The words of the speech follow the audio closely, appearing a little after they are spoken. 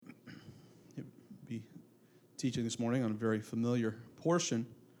teaching this morning on a very familiar portion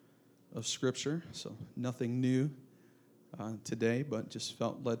of Scripture, so nothing new today, but just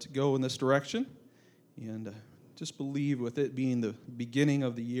felt led to go in this direction, and just believe with it being the beginning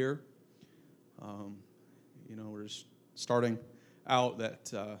of the year, we're just starting out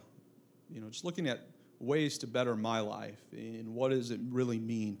that, just looking at ways to better my life, and what does it really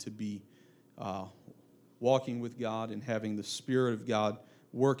mean to be walking with God and having the Spirit of God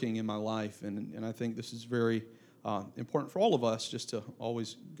working in my life, and I think this is very important for all of us just to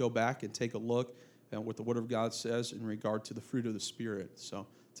always go back and take a look at what the Word of God says in regard to the fruit of the Spirit. So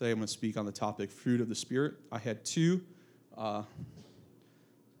today I'm going to speak on the topic, fruit of the Spirit. I had two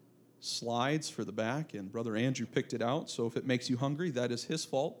slides for the back, and Brother Andrew picked it out, so if it makes you hungry, that is his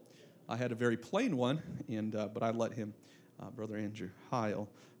fault. I had a very plain one, but I let him, Brother Andrew Heil,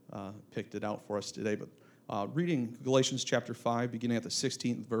 picked it out for us today. But reading Galatians chapter 5, beginning at the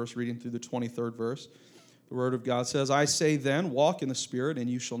 16th verse, reading through the 23rd verse, the Word of God says, I say then, walk in the Spirit, and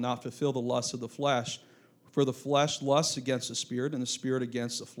you shall not fulfill the lusts of the flesh. For the flesh lusts against the Spirit, and the Spirit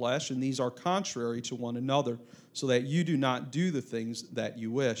against the flesh, and these are contrary to one another, so that you do not do the things that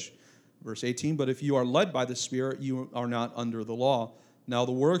you wish. Verse 18, but if you are led by the Spirit, you are not under the law. Now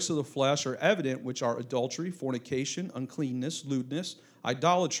the works of the flesh are evident, which are adultery, fornication, uncleanness, lewdness,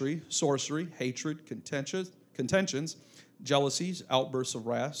 idolatry, sorcery, hatred, contentions, jealousies, outbursts of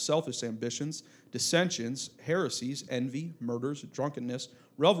wrath, selfish ambitions, dissensions, heresies, envy, murders, drunkenness,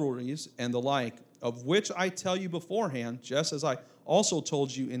 revelries, and the like, of which I tell you beforehand, just as I also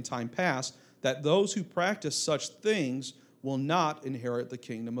told you in time past, that those who practice such things will not inherit the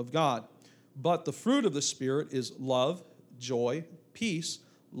kingdom of God. But the fruit of the Spirit is love, joy, peace,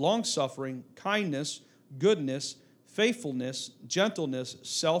 long-suffering, kindness, goodness, faithfulness, gentleness,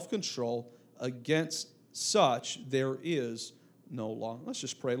 self-control. Against such there is no law. Let's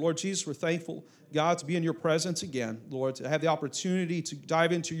just pray. Lord Jesus, we're thankful, God, to be in your presence again. Lord, to have the opportunity to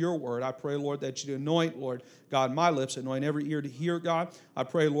dive into your word. I pray, Lord, that you anoint, Lord, God, my lips, anoint every ear to hear, God. I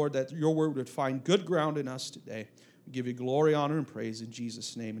pray, Lord, that your word would find good ground in us today. We give you glory, honor, and praise in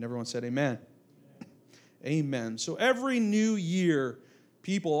Jesus' name. And everyone said amen. Amen. So every new year,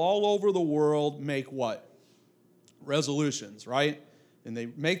 people all over the world make what? Resolutions, right? And they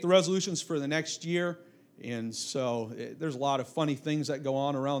make the resolutions for the next year. And so there's a lot of funny things that go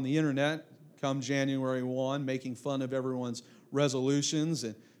on around the internet come January 1, making fun of everyone's resolutions.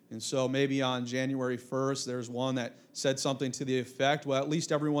 And so maybe on January 1st, there's one that said something to the effect, well, at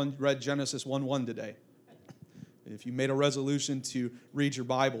least everyone read Genesis 1:1 today. If you made a resolution to read your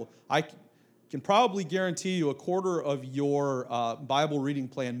Bible, I can probably guarantee you a quarter of your Bible reading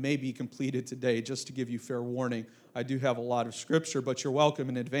plan may be completed today, just to give you fair warning. I do have a lot of scripture, but you're welcome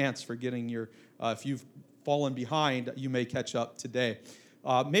in advance for getting your, if you've fallen behind, you may catch up today.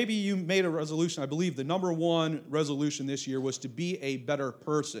 Maybe you made a resolution. I believe the number one resolution this year was to be a better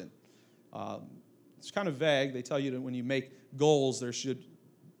person. It's kind of vague. They tell you that when you make goals, you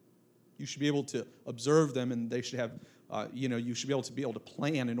should be able to observe them, and they should have, you should be able to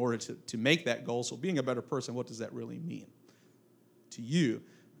plan in order to make that goal. So being a better person, what does that really mean to you?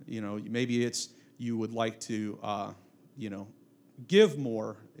 Maybe it's you would like to, give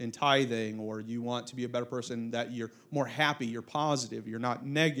more in tithing, or you want to be a better person, that you're more happy, you're positive, you're not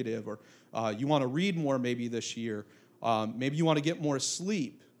negative, or you want to read more maybe this year. Maybe you want to get more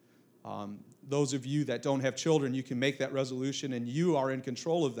sleep. Those of you that don't have children, you can make that resolution, and you are in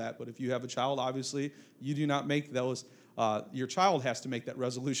control of that. But if you have a child, obviously, you do not make those. Your child has to make that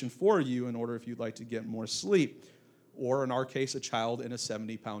resolution for you in order if you'd like to get more sleep. Or in our case, a child and a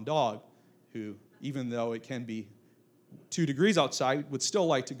 70-pound dog who, even though it can be 2 degrees outside, would still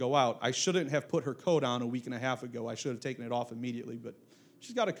like to go out. I shouldn't have put her coat on a week and a half ago. I should have taken it off immediately, but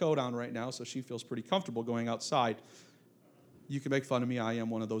she's got a coat on right now, so she feels pretty comfortable going outside. You can make fun of me. I am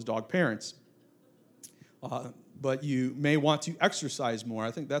one of those dog parents. But you may want to exercise more.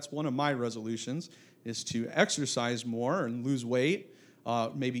 I think that's one of my resolutions, is to exercise more and lose weight,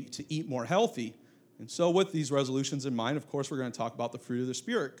 maybe to eat more healthy. And so with these resolutions in mind, of course, we're going to talk about the fruit of the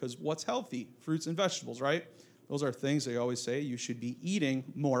Spirit, because what's healthy? Fruits and vegetables, right? Those are things they always say you should be eating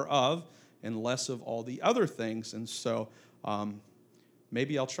more of and less of all the other things. And so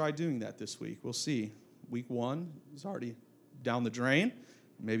maybe I'll try doing that this week. We'll see. Week 1 is already down the drain.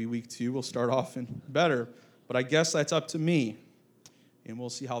 Maybe week 2 will start off better. But I guess that's up to me. And we'll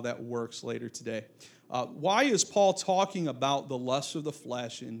see how that works later today. Why is Paul talking about the lust of the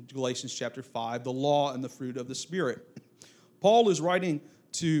flesh in Galatians chapter 5, the law and the fruit of the Spirit? Paul is writing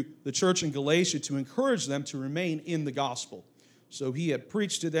to the church in Galatia to encourage them to remain in the gospel. So he had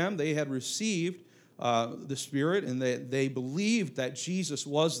preached to them. They had received the Spirit, and they believed that Jesus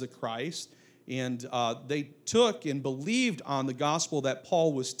was the Christ. and they took and believed on the gospel that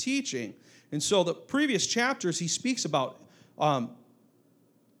Paul was teaching. And so the previous chapters, he speaks about, and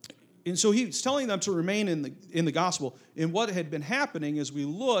so he's telling them to remain in the gospel. And what had been happening as we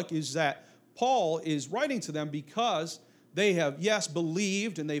look is that Paul is writing to them because they have, yes,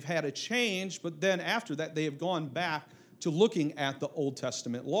 believed and they've had a change, but then after that they have gone back to looking at the Old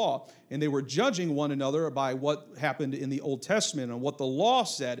Testament law. And they were judging one another by what happened in the Old Testament and what the law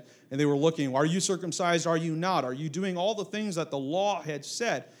said. And they were looking, are you circumcised? Are you not? Are you doing all the things that the law had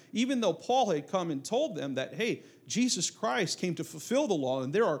said? Even though Paul had come and told them that, hey, Jesus Christ came to fulfill the law,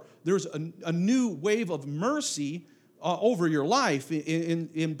 and there's a new wave of mercy over your life.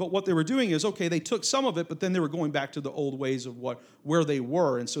 But what they were doing is, okay, they took some of it, but then they were going back to the old ways of where they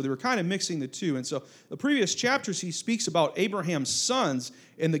were. And so they were kind of mixing the two. And so the previous chapters, he speaks about Abraham's sons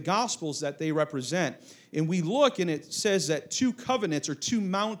and the gospels that they represent. And we look, and it says that two covenants or two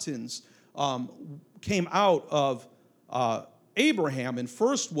mountains came out of Abraham. And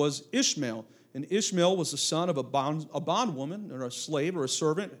first was Ishmael. And Ishmael was the son of a bondwoman or a slave or a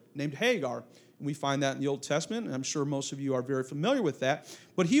servant named Hagar. And we find that in the Old Testament, and I'm sure most of you are very familiar with that.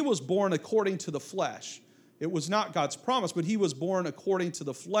 But he was born according to the flesh. It was not God's promise, but he was born according to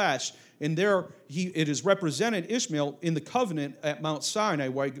the flesh. And it is represented, Ishmael, in the covenant at Mount Sinai,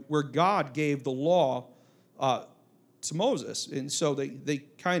 where God gave the law to Moses. And so they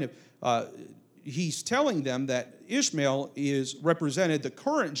kind of, he's telling them that Ishmael is represented the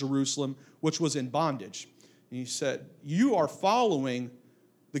current Jerusalem, which was in bondage. And he said, you are following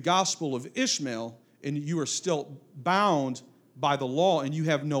the gospel of Ishmael, and you are still bound by the law, and you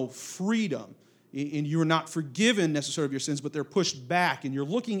have no freedom. And you are not forgiven necessarily of your sins, but they're pushed back. And you're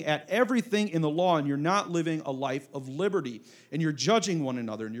looking at everything in the law, and you're not living a life of liberty. And you're judging one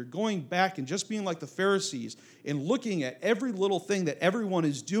another, and you're going back and just being like the Pharisees and looking at every little thing that everyone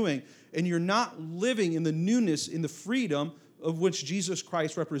is doing, and you're not living in the newness, in the freedom of which Jesus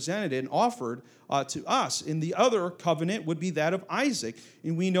Christ represented and offered to us. And the other covenant would be that of Isaac.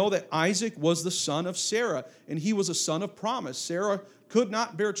 And we know that Isaac was the son of Sarah, and he was a son of promise. Sarah could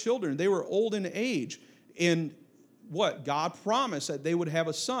not bear children. They were old in age. And what? God promised that they would have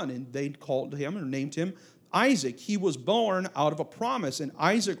a son, and they called him or named him Isaac. He was born out of a promise, and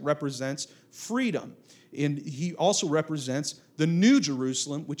Isaac represents freedom. And he also represents the new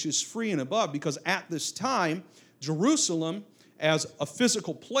Jerusalem, which is free and above, because at this time, Jerusalem, as a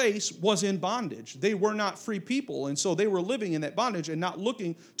physical place, was in bondage. They were not free people, and so they were living in that bondage and not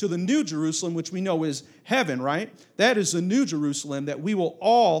looking to the new Jerusalem, which we know is heaven, right? That is the new Jerusalem that we will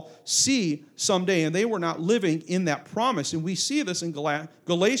all see someday, and they were not living in that promise. And we see this in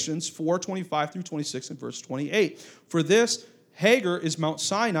Galatians 4:25 through 26 and verse 28. For this Hagar is Mount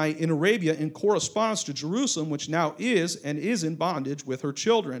Sinai in Arabia and corresponds to Jerusalem, which now is and is in bondage with her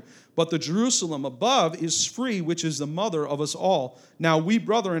children. But the Jerusalem above is free, which is the mother of us all. Now we,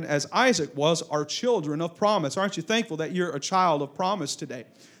 brethren, as Isaac was, are children of promise. Aren't you thankful that you're a child of promise today?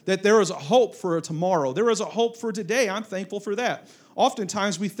 That there is a hope for tomorrow. There is a hope for today. I'm thankful for that.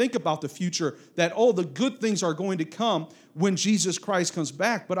 Oftentimes we think about the future, that, oh, the good things are going to come when Jesus Christ comes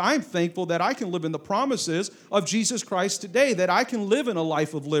back. But I'm thankful that I can live in the promises of Jesus Christ today, that I can live in a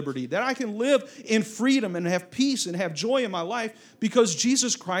life of liberty, that I can live in freedom and have peace and have joy in my life because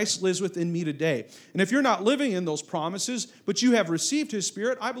Jesus Christ lives within me today. And if you're not living in those promises, but you have received His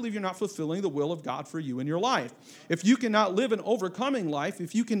Spirit, I believe you're not fulfilling the will of God for you in your life. If you cannot live an overcoming life,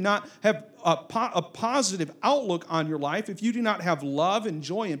 if you cannot have a positive outlook on your life, if you do not have love and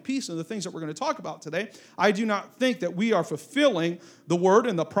joy and peace and the things that we're going to talk about today, I do not think that we are fulfilling the word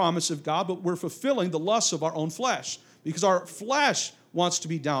and the promise of God, but we're fulfilling the lusts of our own flesh, because our flesh wants to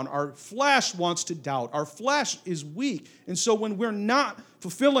be down. Our flesh wants to doubt. Our flesh is weak. And so when we're not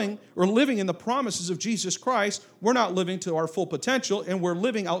fulfilling or living in the promises of Jesus Christ, we're not living to our full potential, and we're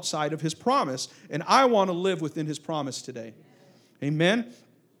living outside of His promise. And I want to live within His promise today. Amen.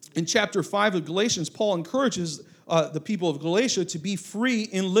 In chapter 5 of Galatians, Paul encourages the people of Galatia to be free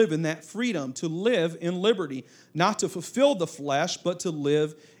and live in that freedom, to live in liberty, not to fulfill the flesh, but to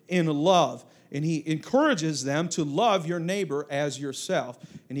live in love. And he encourages them to love your neighbor as yourself.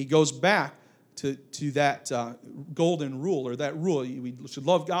 And he goes back to that golden rule, or that rule. We should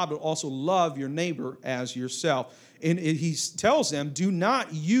love God, but also love your neighbor as yourself. And he tells them, do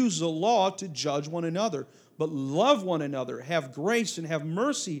not use the law to judge one another, but love one another, have grace and have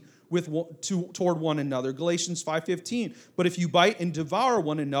mercy toward one another. Galatians 5:15. But if you bite and devour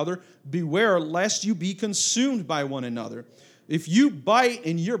one another, beware lest you be consumed by one another. If you bite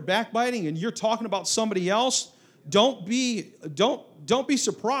and you're backbiting and you're talking about somebody else, don't be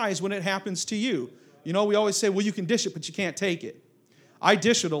surprised when it happens to you. You know, we always say, well, you can dish it, but you can't take it. I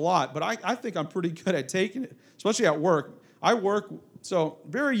dish it a lot, but I think I'm pretty good at taking it, especially at work. I work, so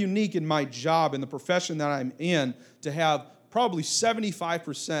very unique in my job, in the profession that I'm in, to have probably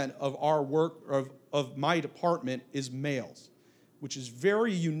 75% of our work, of my department is males, which is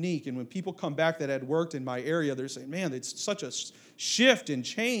very unique. And when people come back that had worked in my area, they're saying, man, it's such a shift and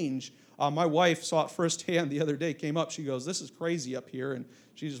change. My wife saw it firsthand the other day, came up, she goes, this is crazy up here, and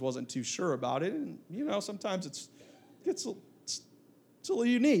she just wasn't too sure about it. And, sometimes it's a little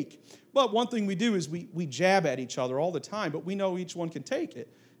unique. But one thing we do is we jab at each other all the time, but we know each one can take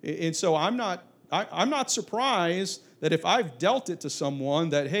it. And so I'm not surprised that if I've dealt it to someone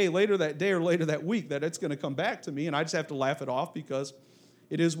that, hey, later that day or later that week, that it's going to come back to me, and I just have to laugh it off because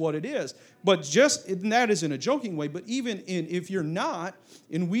it is what it is. But and that is in a joking way, but even if you're not,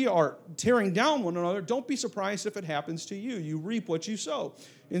 and we are tearing down one another, don't be surprised if it happens to you. You reap what you sow.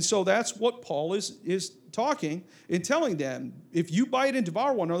 And so that's what Paul is talking and telling them. If you bite and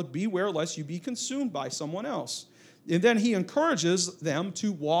devour one another, beware lest you be consumed by someone else. And then he encourages them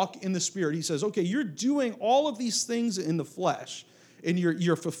to walk in the Spirit. He says, okay, you're doing all of these things in the flesh, and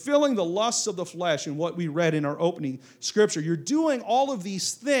you're fulfilling the lusts of the flesh in what we read in our opening scripture. You're doing all of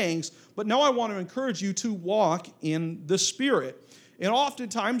these things, but now I want to encourage you to walk in the Spirit. And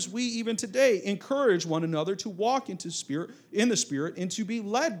oftentimes, we even today encourage one another to walk in the Spirit, and to be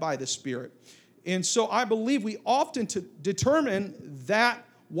led by the Spirit. And so I believe we often determine that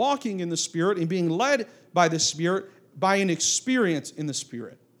walking in the Spirit and being led by the Spirit by an experience in the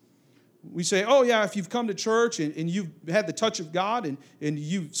Spirit. We say, oh yeah, if you've come to church and you've had the touch of God and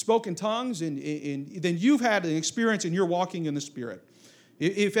you've spoken tongues, and then you've had an experience and you're walking in the Spirit.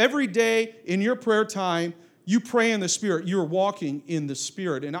 If every day in your prayer time you pray in the Spirit, you're walking in the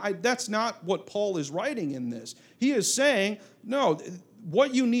Spirit. And that's not what Paul is writing in this. He is saying, no,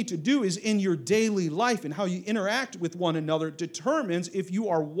 what you need to do is in your daily life and how you interact with one another determines if you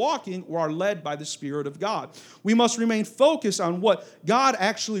are walking or are led by the Spirit of God. We must remain focused on what God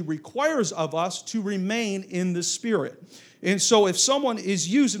actually requires of us to remain in the Spirit. And so if someone is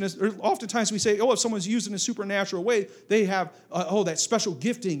using this, or oftentimes we say, if someone's used in a supernatural way, they have, that special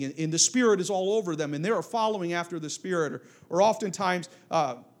gifting, and the Spirit is all over them, and they're following after the Spirit. Or oftentimes,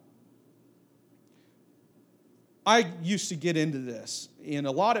 I used to get into this, and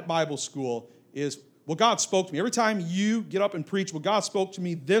a lot at Bible school is, well, God spoke to me. Every time you get up and preach, well, God spoke to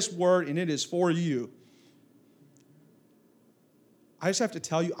me this word, and it is for you. I just have to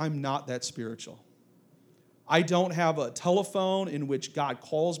tell you, I'm not that spiritual. I don't have a telephone in which God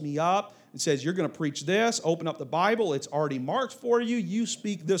calls me up and says, you're going to preach this, open up the Bible, it's already marked for you, you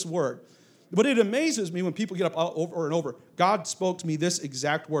speak this word. But it amazes me when people get up over and over, God spoke to me this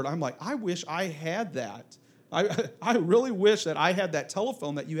exact word. I'm like, I wish I had that. I really wish that I had that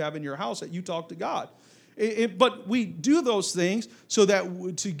telephone that you have in your house that you talk to God. But we do those things so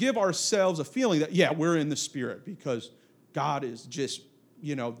that to give ourselves a feeling that, yeah, we're in the Spirit because God is just,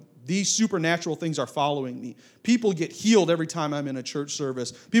 these supernatural things are following me. People get healed every time I'm in a church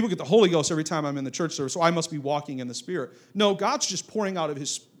service. People get the Holy Ghost every time I'm in the church service, so I must be walking in the Spirit. No, God's just pouring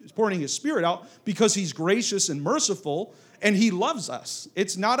His Spirit out because He's gracious and merciful, and He loves us.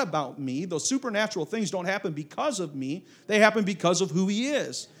 It's not about me. Those supernatural things don't happen because of me. They happen because of who He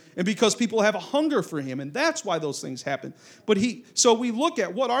is and because people have a hunger for Him, and that's why those things happen. So we look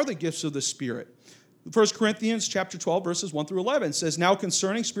at what are the gifts of the Spirit. 1 Corinthians chapter 12, verses 1 through 11 says, now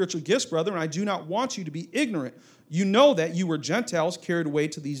concerning spiritual gifts, brethren, I do not want you to be ignorant. You know that you were Gentiles carried away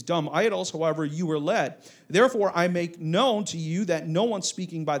to these dumb idols, however you were led. Therefore, I make known to you that no one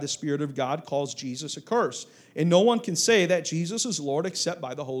speaking by the Spirit of God calls Jesus a curse. And no one can say that Jesus is Lord except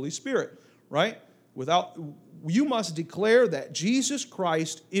by the Holy Spirit, right? You must declare that Jesus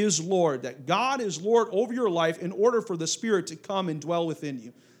Christ is Lord, that God is Lord over your life in order for the Spirit to come and dwell within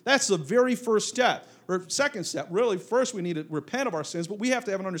you. That's the very first step, or second step. Really, first we need to repent of our sins, but we have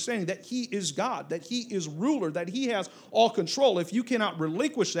to have an understanding that He is God, that He is ruler, that He has all control. If you cannot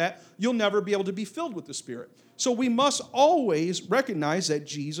relinquish that, you'll never be able to be filled with the Spirit. So we must always recognize that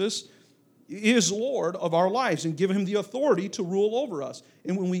Jesus is Lord of our lives and give Him the authority to rule over us.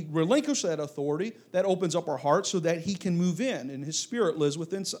 And when we relinquish that authority, that opens up our hearts so that He can move in and His Spirit lives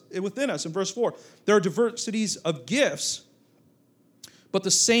within us. In verse 4, there are diversities of gifts, but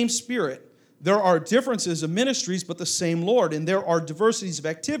the same Spirit. There are differences of ministries, but the same Lord. And there are diversities of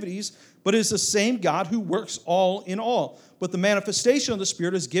activities, but it is the same God who works all in all. But the manifestation of the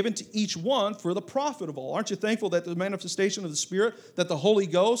Spirit is given to each one for the profit of all. Aren't you thankful that the manifestation of the Spirit, that the Holy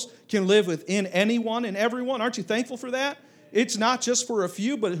Ghost can live within anyone and everyone? Aren't you thankful for that? it's not just for a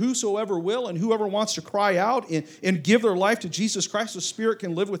few, but whosoever will and whoever wants to cry out and give their life to Jesus Christ, the Spirit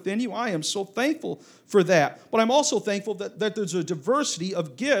can live within you. I am so thankful for that. But I'm also thankful that there's a diversity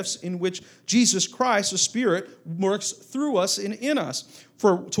of gifts in which Jesus Christ, the Spirit, works through us and in us.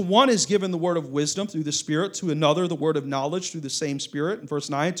 For to one is given the word of wisdom through the Spirit, to another the word of knowledge through the same Spirit. In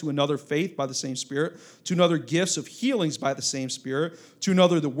verse 9, to another faith by the same Spirit, to another gifts of healings by the same Spirit, to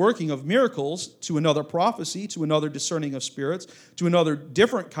another the working of miracles, to another prophecy, to another discerning of spirits, to another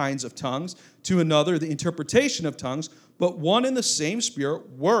different kinds of tongues, to another the interpretation of tongues. But one and the same Spirit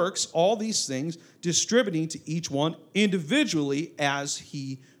works all these things, distributing to each one individually as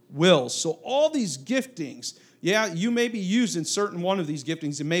he wills. So all these giftings, yeah, you may be used in certain one of these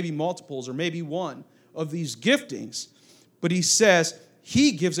giftings, and maybe multiples, or maybe one of these giftings. But he says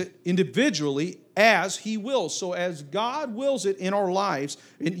he gives it individually as he wills. So as God wills it in our lives,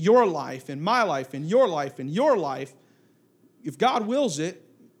 in your life, in my life, in your life, in your life, if God wills it,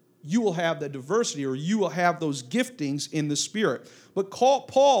 you will have the diversity, or you will have those giftings in the Spirit. But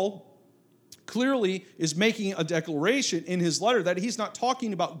Paul clearly is making a declaration in his letter that he's not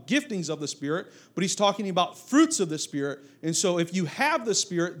talking about giftings of the Spirit, but he's talking about fruits of the Spirit. And so if you have the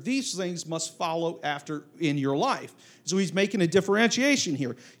Spirit, these things must follow after in your life. So he's making a differentiation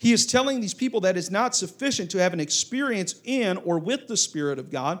here. He is telling these people that it's not sufficient to have an experience in or with the Spirit of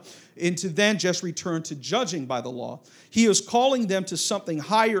God and to then just return to judging by the law. He is calling them to something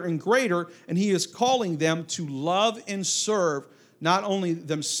higher and greater, and he is calling them to love and serve not only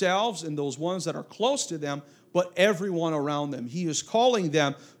themselves and those ones that are close to them, but everyone around them. He is calling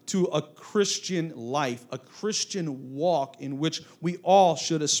them to a Christian life, a Christian walk in which we all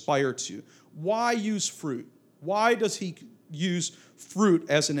should aspire to. Why use fruit? Why does he use fruit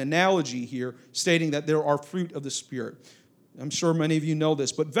as an analogy here, stating that there are fruit of the Spirit? I'm sure many of you know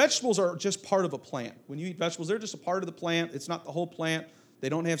this, but vegetables are just part of a plant. When you eat vegetables, they're just a part of the plant. It's not the whole plant. They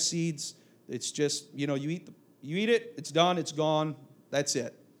don't have seeds. It's just, you eat it, it's done, it's gone, that's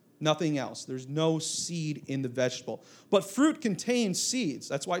it. Nothing else. There's no seed in the vegetable. But fruit contains seeds.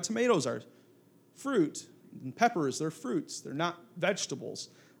 That's why tomatoes are fruit. And peppers, they're fruits. They're not vegetables.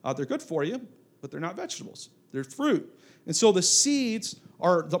 They're good for you, but they're not vegetables. They're fruit. And so the seeds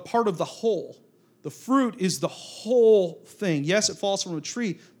are the part of the whole. The fruit is the whole thing. Yes, it falls from a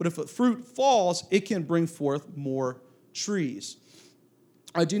tree, but if a fruit falls, it can bring forth more trees.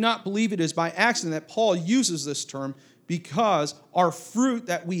 I do not believe it is by accident that Paul uses this term, because our fruit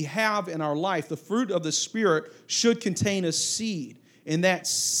that we have in our life, the fruit of the Spirit, should contain a seed. And that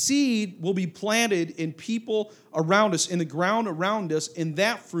seed will be planted in people around us, in the ground around us, and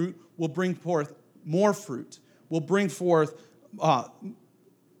that fruit will bring forth more fruit, will bring forth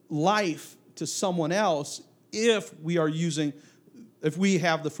life to someone else if we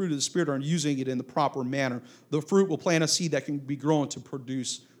have the fruit of the Spirit and are using it in the proper manner. The fruit will plant a seed that can be grown to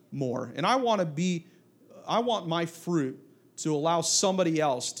produce more. And I want my fruit to allow somebody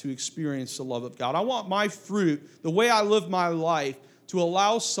else to experience the love of God. I want my fruit, the way I live my life, to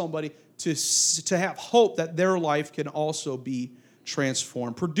allow somebody to have hope that their life can also be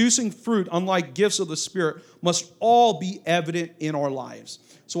transformed. Producing fruit, unlike gifts of the Spirit, must all be evident in our lives.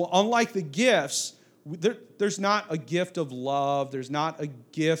 So unlike the gifts, there's not a gift of love. There's not a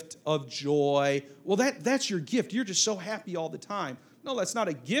gift of joy. Well, that's your gift. You're just so happy all the time. No, that's not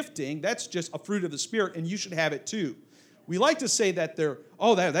a gifting. That's just a fruit of the Spirit, and you should have it too. We like to say that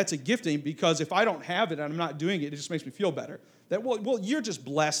that's a gifting because if I don't have it and I'm not doing it, it just makes me feel better. Well, you're just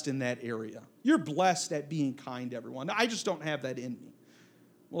blessed in that area. You're blessed at being kind to everyone. I just don't have that in me.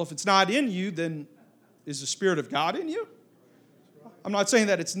 Well, if it's not in you, then is the Spirit of God in you? I'm not saying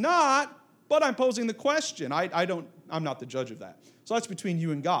that it's not, but I'm posing the question. I'm not the judge of that. So that's between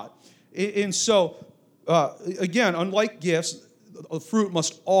you and God. And so, again, unlike gifts, the fruit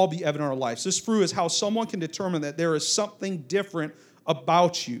must all be evident in our lives. This fruit is how someone can determine that there is something different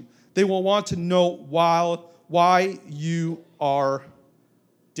about you. They will want to know why you are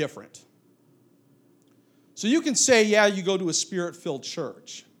different. So you can say, yeah, you go to a Spirit-filled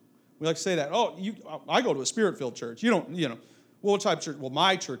church. We like to say that. Oh, I go to a Spirit-filled church. Well, what type of church? Well,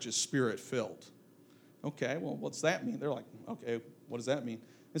 my church is Spirit-filled. Okay, well, what's that mean? They're like, okay, what does that mean?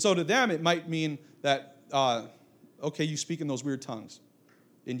 And so to them, it might mean that, okay, you speak in those weird tongues.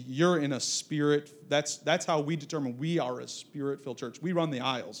 And you're in a spirit. That's how we determine we are a Spirit-filled church. We run the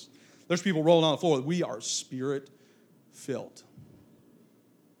aisles. There's people rolling on the floor. We are Spirit-filled.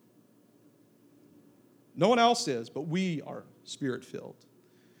 No one else is, but we are Spirit-filled.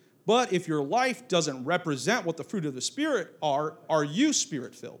 But if your life doesn't represent what the fruit of the Spirit are you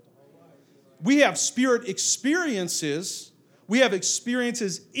Spirit-filled? We have Spirit experiences. We have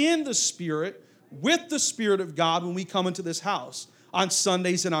experiences in the Spirit, with the Spirit of God when we come into this house on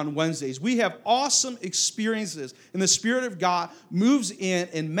Sundays and on Wednesdays. We have awesome experiences, and the Spirit of God moves in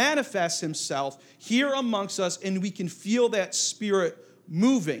and manifests himself here amongst us, and we can feel that Spirit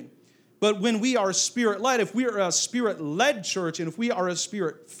moving. But when we are Spirit-led, if we are a Spirit-led church, and if we are a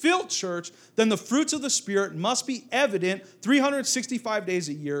Spirit-filled church, then the fruits of the Spirit must be evident 365 days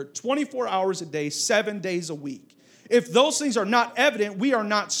a year, 24 hours a day, 7 days a week. If those things are not evident, we are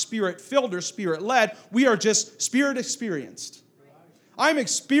not Spirit-filled or Spirit-led. We are just Spirit-experienced. I'm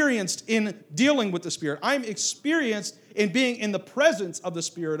experienced in dealing with the Spirit. I'm experienced in being in the presence of the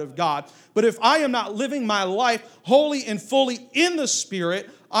Spirit of God. But if I am not living my life wholly and fully in the Spirit,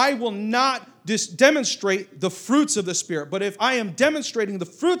 I will not demonstrate the fruits of the Spirit. But if I am demonstrating the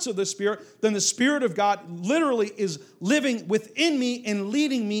fruits of the Spirit, then the Spirit of God literally is living within me and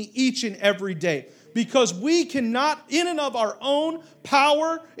leading me each and every day. Because we cannot, in and of our own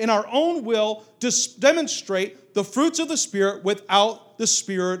power, in our own will, demonstrate the fruits of the Spirit without the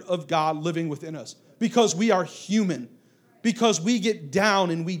Spirit of God living within us. Because we are human. Because we get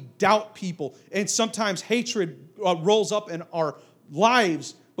down and we doubt people. And sometimes hatred rolls up in our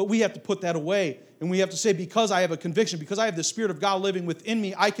lives. But we have to put that away. And we have to say, because I have a conviction, because I have the Spirit of God living within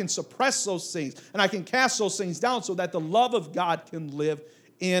me, I can suppress those things. And I can cast those things down so that the love of God can live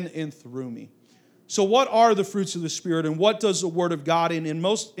in and through me. So what are the fruits of the Spirit, and what does the Word of God, and in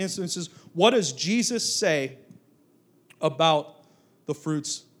most instances, what does Jesus say about the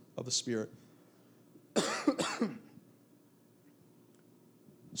fruits of the Spirit?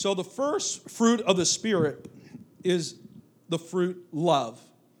 So the first fruit of the Spirit is the fruit love.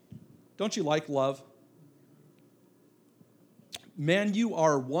 Don't you like love? Man, you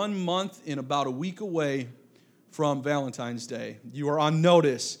are 1 month and about a week away from Valentine's Day. You are on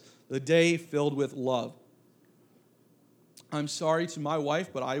notice. The day filled with love. I'm sorry to my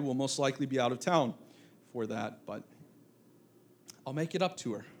wife, but I will most likely be out of town for that, but I'll make it up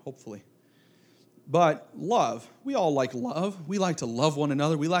to her, hopefully. But love, we all like love. We like to love one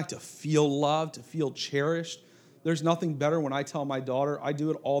another. We like to feel loved, to feel cherished. There's nothing better when I tell my daughter, I do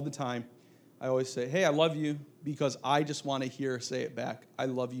it all the time. I always say, hey, I love you, because I just want to hear her say it back. I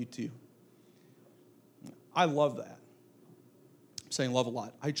love you too. I love that. Saying love a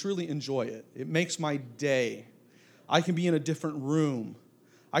lot. I truly enjoy it. It makes my day. I can be in a different room.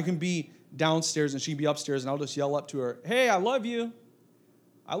 I can be downstairs and she can be upstairs, and I'll just yell up to her, hey, I love you.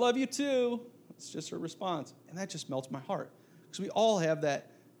 I love you too. It's just her response. And that just melts my heart. Because we all have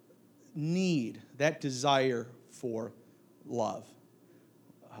that need, that desire for love.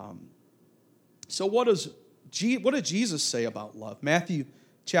 So what did Jesus say about love? Matthew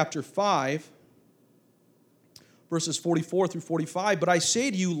chapter 5, verses 44 through 45, but I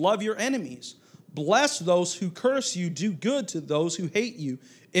say to you, love your enemies. Bless those who curse you, do good to those who hate you,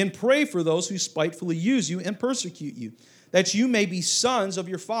 and pray for those who spitefully use you and persecute you, that you may be sons of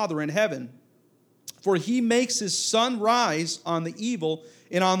your Father in heaven. For he makes his sun rise on the evil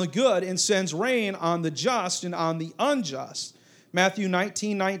and on the good, and sends rain on the just and on the unjust. Matthew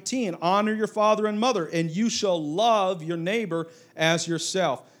 19:19, honor your father and mother, and you shall love your neighbor as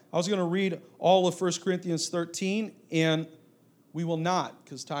yourself. I was going to read all of 1 Corinthians 13, and we will not,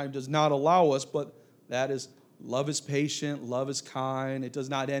 because time does not allow us, but that is, love is patient, love is kind, it does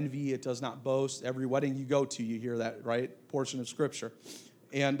not envy, it does not boast. Every wedding you go to, you hear that, right? Portion of Scripture.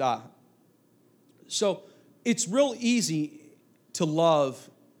 And so it's real easy to love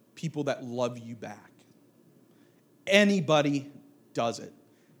people that love you back. Anybody does it.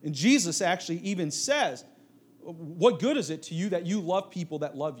 And Jesus actually even says, what good is it to you that you love people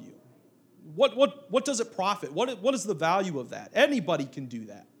that love you? What does it profit? What is the value of that? Anybody can do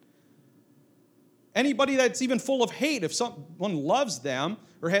that. Anybody that's even full of hate, if someone loves them,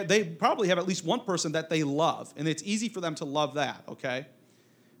 or they probably have at least one person that they love, and it's easy for them to love that, okay?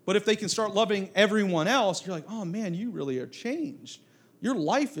 But if they can start loving everyone else, you're like, oh man, you really are changed. Your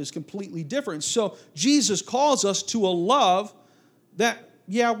life is completely different. So Jesus calls us to a love that,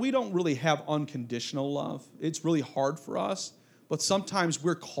 yeah, we don't really have unconditional love. It's really hard for us, but sometimes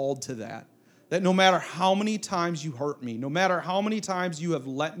we're called to that. That no matter how many times you hurt me, no matter how many times you have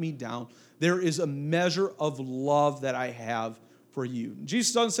let me down, there is a measure of love that I have for you.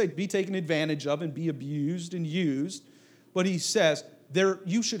 Jesus doesn't say be taken advantage of and be abused and used, but he says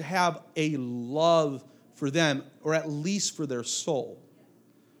you should have a love for them, or at least for their soul,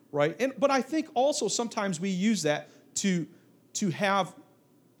 right? But I think also sometimes we use that to have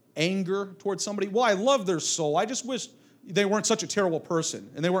anger towards somebody. Well, I love their soul. I just wish they weren't such a terrible person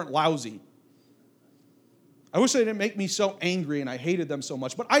and they weren't lousy. I wish they didn't make me so angry and I hated them so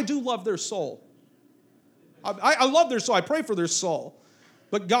much. But I do love their soul. I love their soul. I pray for their soul.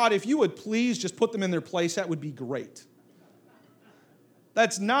 But God, if you would please just put them in their place, that would be great.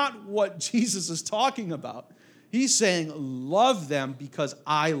 That's not what Jesus is talking about. He's saying, love them because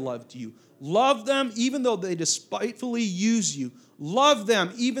I loved you. Love them even though they despitefully use you. Love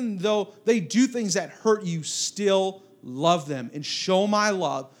them even though they do things that hurt you. Still love them and show my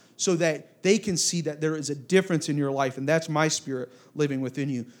love so that they can see that there is a difference in your life. And that's my Spirit living within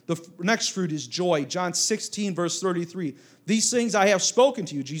you. The next fruit is joy. John 16, verse 33. These things I have spoken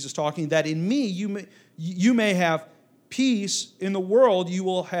to you, Jesus talking, that in me you may have peace. In the world you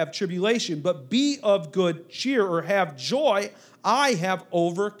will have tribulation, but be of good cheer, or have joy. I have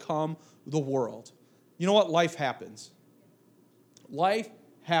overcome the world. You know what? Life happens. Life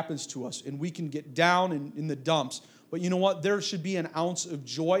happens to us, and we can get down in the dumps. But you know what? There should be an ounce of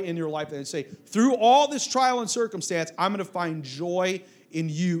joy in your life and say, through all this trial and circumstance, I'm going to find joy in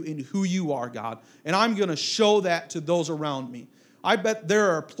you, in who you are, God. And I'm going to show that to those around me. I bet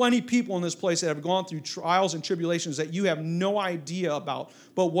there are plenty of people in this place that have gone through trials and tribulations that you have no idea about,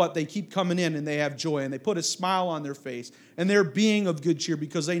 but what they keep coming in and they have joy and they put a smile on their face and they're being of good cheer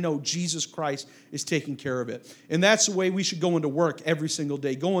because they know Jesus Christ is taking care of it. And that's the way we should go into work every single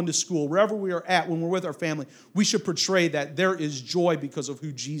day, go into school, wherever we are at, when we're with our family. We should portray that there is joy because of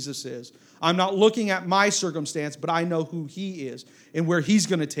who Jesus is. I'm not looking at my circumstance, but I know who He is and where He's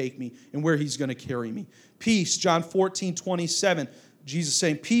going to take me and where He's going to carry me. Peace, John 14:27, Jesus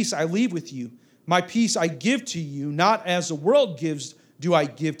saying, peace I leave with you. My peace I give to you, not as the world gives do I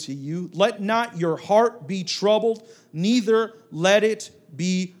give to you. Let not your heart be troubled, neither let it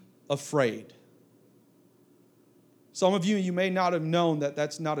be afraid. Some of you may not have known that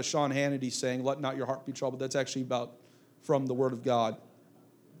that's not a Sean Hannity saying, let not your heart be troubled. That's actually from the Word of God.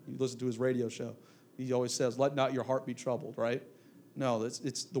 You listen to his radio show. He always says, let not your heart be troubled, right? No,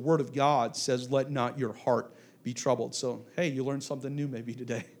 it's the Word of God says, let not your heart be troubled. So, hey, you learned something new maybe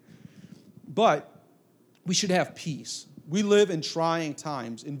today. But we should have peace. We live in trying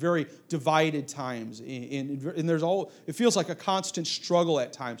times, in very divided times, and it feels like a constant struggle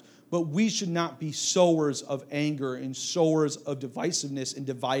at times. But we should not be sowers of anger and sowers of divisiveness and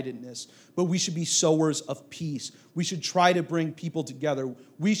dividedness. But we should be sowers of peace. We should try to bring people together.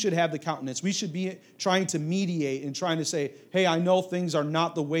 We should have the countenance. We should be trying to mediate and trying to say, hey, I know things are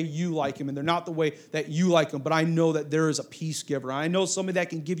not the way you like them and they're not the way that you like them, but I know that there is a peace giver. I know somebody that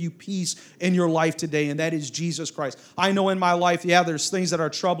can give you peace in your life today, and that is Jesus Christ. I know in my life, there's things that are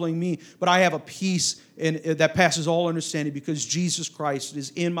troubling me, but I have a peace that passes all understanding because Jesus Christ is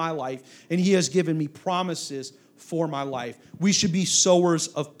in my life, and He has given me promises for my life. We should be sowers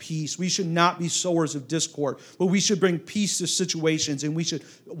of peace. We should not be sowers of discord, but we should bring peace to situations, and we should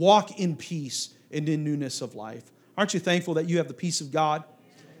walk in peace and in newness of life. Aren't you thankful that you have the peace of God?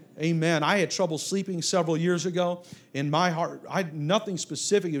 Amen. I had trouble sleeping several years ago. In my heart, I had nothing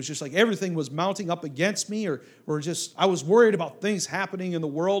specific. It was just like everything was mounting up against me, or just I was worried about things happening in the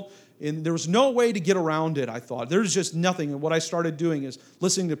world, and there was no way to get around it, I thought. There's just nothing. And what I started doing is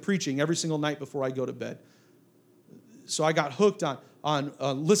listening to preaching every single night before I go to bed. So I got hooked on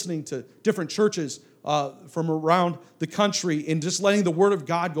listening to different churches from around the country and just letting the Word of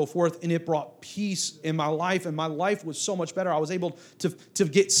God go forth, and it brought peace in my life, and my life was so much better. I was able to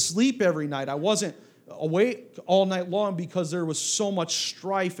get sleep every night. I wasn't awake all night long because there was so much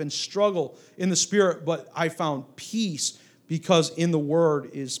strife and struggle in the spirit, but I found peace because in the Word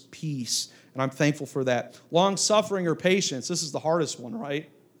is peace, and I'm thankful for that. Long-suffering or patience, this is the hardest one, right?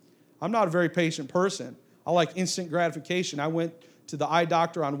 I'm not a very patient person. I like instant gratification. I went to the eye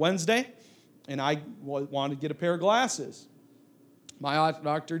doctor on Wednesday, and I wanted to get a pair of glasses. My eye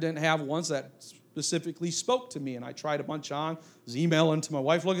doctor didn't have ones that specifically spoke to me, and I tried a bunch on. I was emailing to my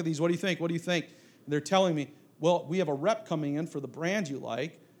wife, look at these, what do you think, what do you think? And they're telling me, well, we have a rep coming in for the brand you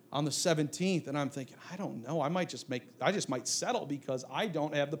like on the 17th, and I'm thinking, I don't know, I just might settle because I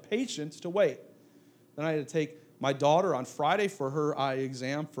don't have the patience to wait. Then I had to take my daughter on Friday for her eye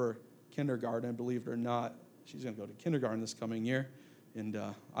exam for kindergarten, believe it or not. She's going to go to kindergarten this coming year, and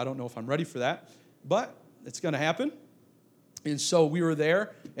I don't know if I'm ready for that, but it's going to happen. And so we were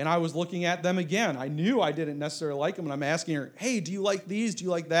there, and I was looking at them again. I knew I didn't necessarily like them, and I'm asking her, hey, do you like these? Do you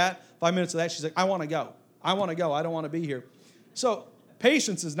like that? 5 minutes of that, she's like, I want to go. I want to go. I don't want to be here. So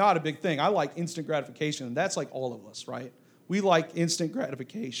patience is not a big thing. I like instant gratification, and that's like all of us, right? We like instant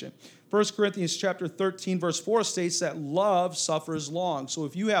gratification. 1 Corinthians chapter 13, verse 4 states that love suffers long. So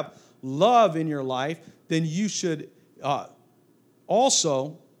if you have love in your life, then you should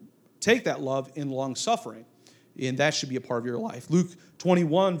also take that love in long suffering. And that should be a part of your life. Luke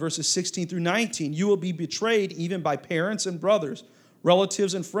 21, verses 16 through 19. You will be betrayed even by parents and brothers,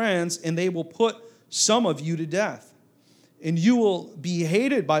 relatives and friends, and they will put some of you to death. and you will be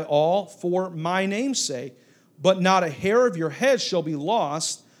hated by all for my name's sake. But not a hair of your head shall be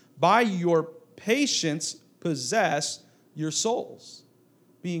lost. By your patience possess your souls.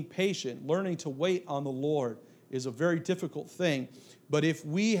 Being patient, learning to wait on the Lord is a very difficult thing. But if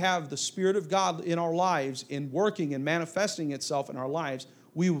we have the Spirit of God in our lives, in working and manifesting itself in our lives,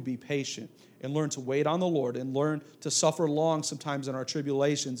 we will be patient and learn to wait on the Lord and learn to suffer long sometimes in our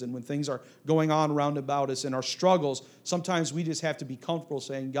tribulations and when things are going on round about us in our struggles. Sometimes we just have to be comfortable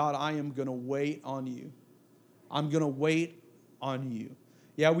saying, God, I am going to wait on you. I'm going to wait on you.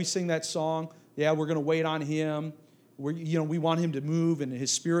 Yeah, we sing that song. Yeah, we're going to wait on him. We want him to move and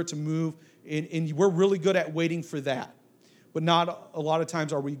his Spirit to move. And we're really good at waiting for that. But not a lot of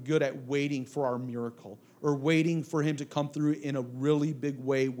times are we good at waiting for our miracle or waiting for him to come through in a really big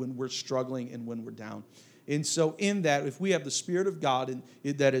way when we're struggling and when we're down. And so in that, if we have the Spirit of God and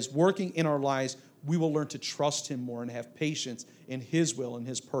that is working in our lives, we will learn to trust him more and have patience in his will and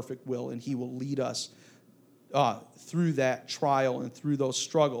his perfect will, and he will lead us through that trial and through those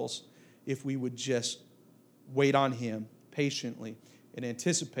struggles if we would just wait on him patiently and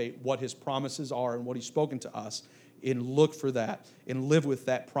anticipate what his promises are and what he's spoken to us, and look for that and live with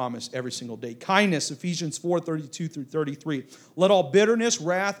that promise every single day. Kindness, Ephesians 4:32 through 33. Let all bitterness,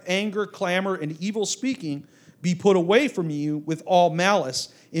 wrath, anger, clamor, and evil speaking be put away from you with all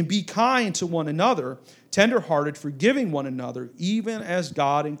malice, and be kind to one another, tenderhearted, forgiving one another, even as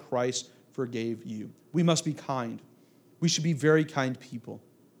God in Christ forgave you. We must be kind. We should be very kind people.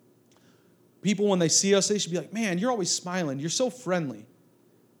 People, when they see us, they should be like, man, you're always smiling. You're so friendly.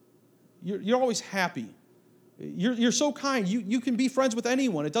 You're always happy. You're so kind. You can be friends with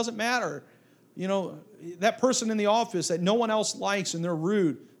anyone. It doesn't matter. You know, that person in the office that no one else likes and they're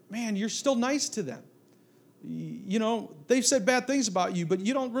rude, man, you're still nice to them. You know, they've said bad things about you, but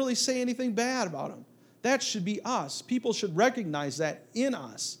you don't really say anything bad about them. That should be us. People should recognize that in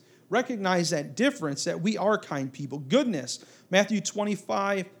us. Recognize that difference, that we are kind people. Goodness, Matthew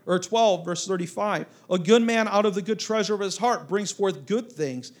 12, verse 35. A good man out of the good treasure of his heart brings forth good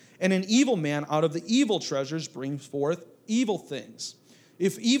things, and an evil man out of the evil treasures brings forth evil things.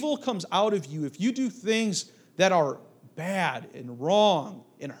 If evil comes out of you, if you do things that are bad and wrong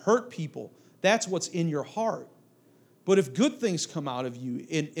and hurt people, that's what's in your heart. But if good things come out of you,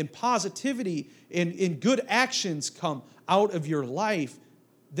 and positivity and good actions come out of your life,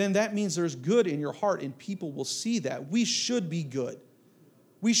 then that means there's good in your heart, and people will see that. We should be good.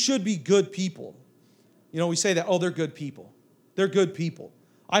 We should be good people. You know, we say that, oh, they're good people. They're good people.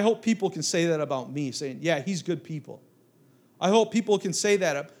 I hope people can say that about me, saying, yeah, he's good people. I hope people can say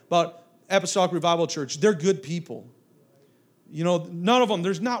that about Apostolic Revival Church. They're good people. You know, none of them,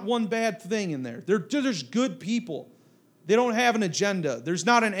 there's not one bad thing in there. They're just good people. They don't have an agenda. There's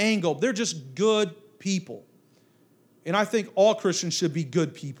not an angle. They're just good people. And I think all Christians should be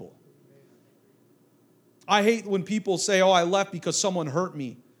good people. I hate when people say, oh, I left because someone hurt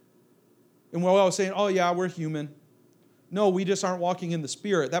me. And we're always saying, oh, yeah, we're human. No, we just aren't walking in the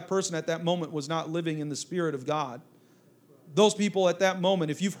Spirit. That person at that moment was not living in the Spirit of God. Those people at that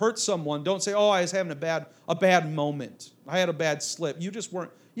moment, if you've hurt someone, don't say, oh, I was having a bad moment. I had a bad slip. You just weren't.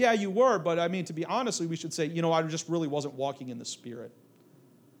 Yeah, you were, but I mean, to be honest, we should say, you know, I just really wasn't walking in the Spirit.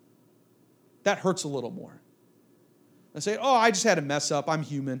 That hurts a little more. And say, oh, I just had a mess up. I'm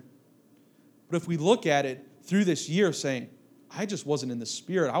human. But if we look at it through this year saying, I just wasn't in the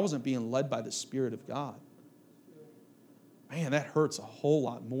Spirit. I wasn't being led by the Spirit of God. Man, that hurts a whole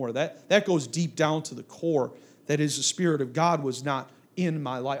lot more. That goes deep down to the core. That is, the Spirit of God was not in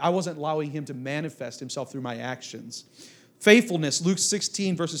my life. I wasn't allowing him to manifest himself through my actions. Faithfulness, Luke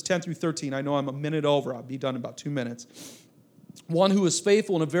 16, verses 10 through 13. I know I'm a minute over. I'll be done in about 2 minutes. One who is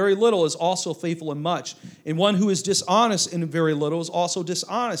faithful in a very little is also faithful in much. And one who is dishonest in a very little is also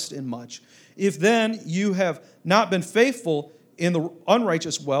dishonest in much. If then you have not been faithful in the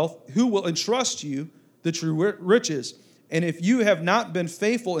unrighteous wealth, who will entrust you the true riches? And if you have not been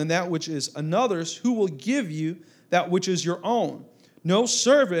faithful in that which is another's, who will give you that which is your own? No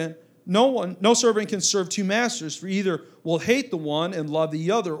servant can serve two masters, for either will hate the one and love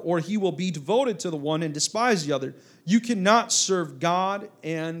the other, or he will be devoted to the one and despise the other. You cannot serve God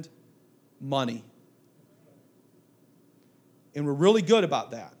and money. And we're really good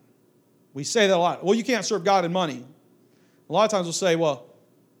about that. We say that a lot. Well, you can't serve God and money. A lot of times we'll say, well,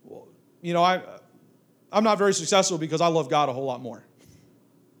 you know, I'm not very successful because I love God a whole lot more.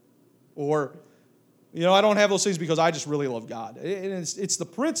 Or, you know, I don't have those things because I just really love God. And it's the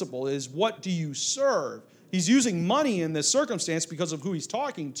principle is, what do you serve? He's using money in this circumstance because of who he's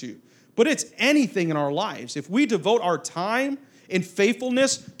talking to. But it's anything in our lives. If we devote our time and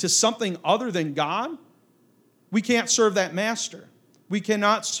faithfulness to something other than God, We can't serve that master. We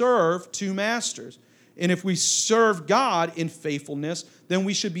cannot serve two masters. And if we serve God in faithfulness, then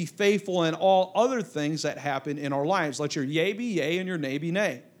we should be faithful in all other things that happen in our lives. Let your yea be yea and your nay be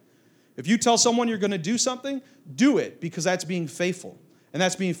nay. If you tell someone you're going to do something, do it, because that's being faithful. And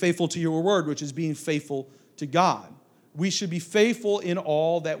that's being faithful to your word, which is being faithful to God. We should be faithful in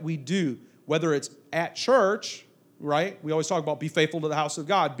all that we do, whether it's at church, right? We always talk about be faithful to the house of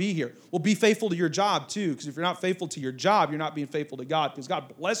God, be here. Well, be faithful to your job too, because if you're not faithful to your job, you're not being faithful to God, because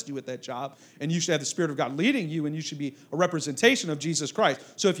God blessed you with that job, and you should have the Spirit of God leading you, and you should be a representation of Jesus Christ.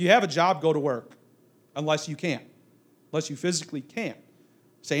 So if you have a job, go to work, unless you can't, unless you physically can't.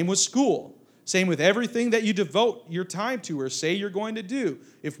 Same with school. Same with everything that you devote your time to or say you're going to do.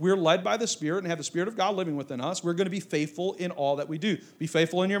 If we're led by the Spirit and have the Spirit of God living within us, we're going to be faithful in all that we do. Be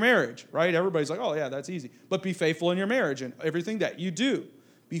faithful in your marriage, right? Everybody's like, oh, yeah, that's easy. But be faithful in your marriage and everything that you do.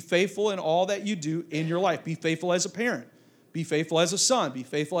 Be faithful in all that you do in your life. Be faithful as a parent. Be faithful as a son. Be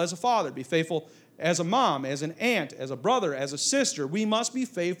faithful as a father. Be faithful as a mom, as an aunt, as a brother, as a sister. We must be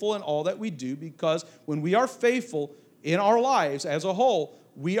faithful in all that we do, because when we are faithful in our lives as a whole,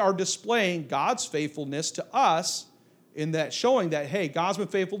 we are displaying God's faithfulness to us, in that showing that, hey, God's been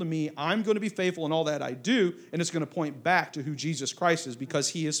faithful to me, I'm going to be faithful in all that I do, and it's going to point back to who Jesus Christ is, because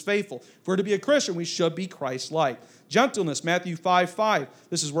he is faithful. If we're to be a Christian, we should be Christ-like. Gentleness, Matthew 5:5.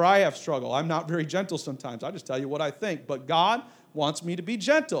 This is where I have struggle. I'm not very gentle sometimes. I just tell you what I think. But God wants me to be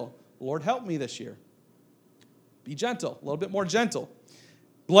gentle. Lord, help me this year. Be gentle, a little bit more gentle.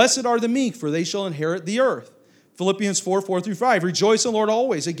 Blessed are the meek, for they shall inherit the earth. Philippians 4:4-5. Rejoice in the Lord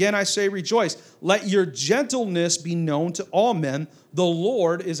always. Again, I say rejoice. Let your gentleness be known to all men. The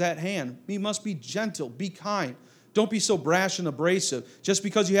Lord is at hand. We must be gentle. Be kind. Don't be so brash and abrasive. Just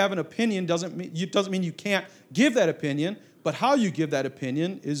because you have an opinion doesn't mean you can't give that opinion, but how you give that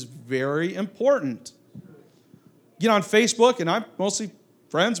opinion is very important. Get on Facebook, and I'm mostly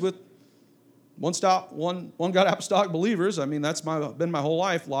friends with one God apostolic believers. I mean, that's been my whole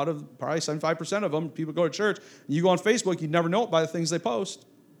life. Probably 75% of them, people go to church. You go on Facebook, you never know it by the things they post.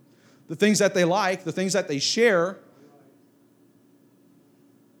 The things that they like, the things that they share.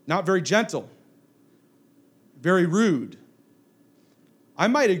 Not very gentle. Very rude. I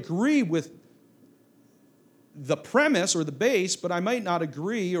might agree with the premise or the base, but I might not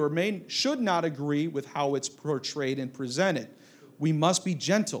agree or should not agree with how it's portrayed and presented. We must be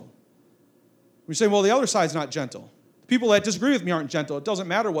gentle. We say, well, the other side's not gentle. People that disagree with me aren't gentle. It doesn't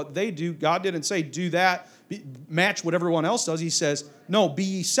matter what they do. God didn't say do that, match what everyone else does. He says, no, be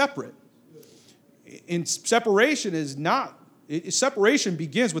ye separate. And separation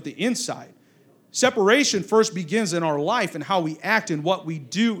begins with the inside. Separation first begins in our life and how we act and what we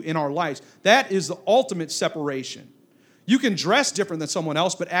do in our lives. That is the ultimate separation. You can dress different than someone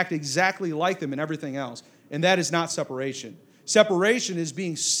else, but act exactly like them in everything else. And that is not separation. Separation is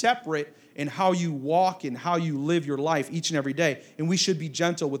being separate in how you walk and how you live your life each and every day. And we should be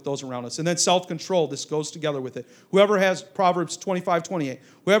gentle with those around us. And then self-control, this goes together with it. Whoever has, Proverbs 25:28,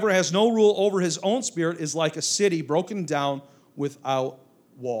 whoever has no rule over his own spirit is like a city broken down without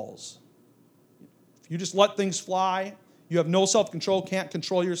walls. If you just let things fly, you have no self-control, can't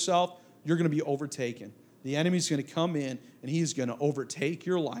control yourself, you're going to be overtaken. The enemy's going to come in and he's going to overtake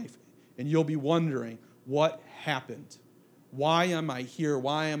your life. And you'll be wondering, what happened? Why am I here?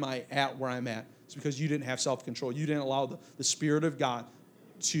 Why am I at where I'm at? It's because you didn't have self-control. You didn't allow the Spirit of God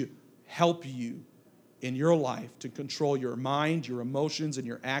to help you in your life to control your mind, your emotions, and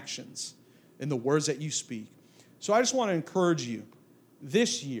your actions, and the words that you speak. So I just want to encourage you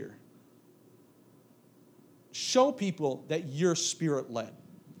this year, show people that you're Spirit-led,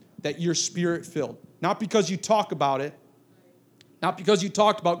 that you're Spirit-filled. Not because you talk about it, not because you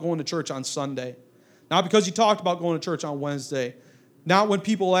talked about going to church on Sunday, not because you talked about going to church on Wednesday. Not when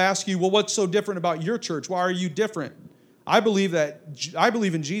people ask you, well, what's so different about your church? Why are you different? I believe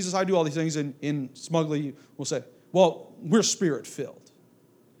in Jesus. I do all these things, and smugly we'll say, well, we're Spirit-filled.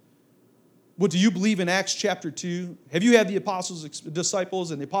 Well, do you believe in Acts chapter 2? Have you had the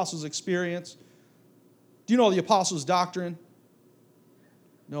disciples and the apostles' experience? Do you know the apostles' doctrine?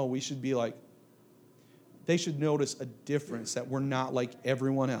 No, we should be like, they should notice a difference, that we're not like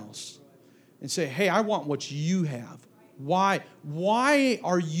everyone else. And say, hey, I want what you have. Why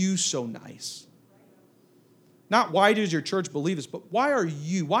are you so nice? Not why does your church believe this, but why are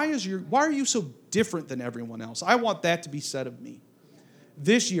you? Why are you so different than everyone else? I want that to be said of me.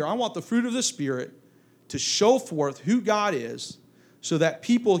 This year, I want the fruit of the Spirit to show forth who God is, so that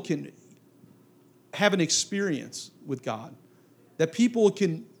people can have an experience with God. That people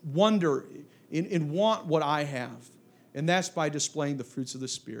can wonder and want what I have. And that's by displaying the fruits of the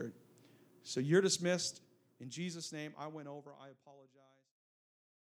Spirit. So you're dismissed. In Jesus' name, I went over. I apologize.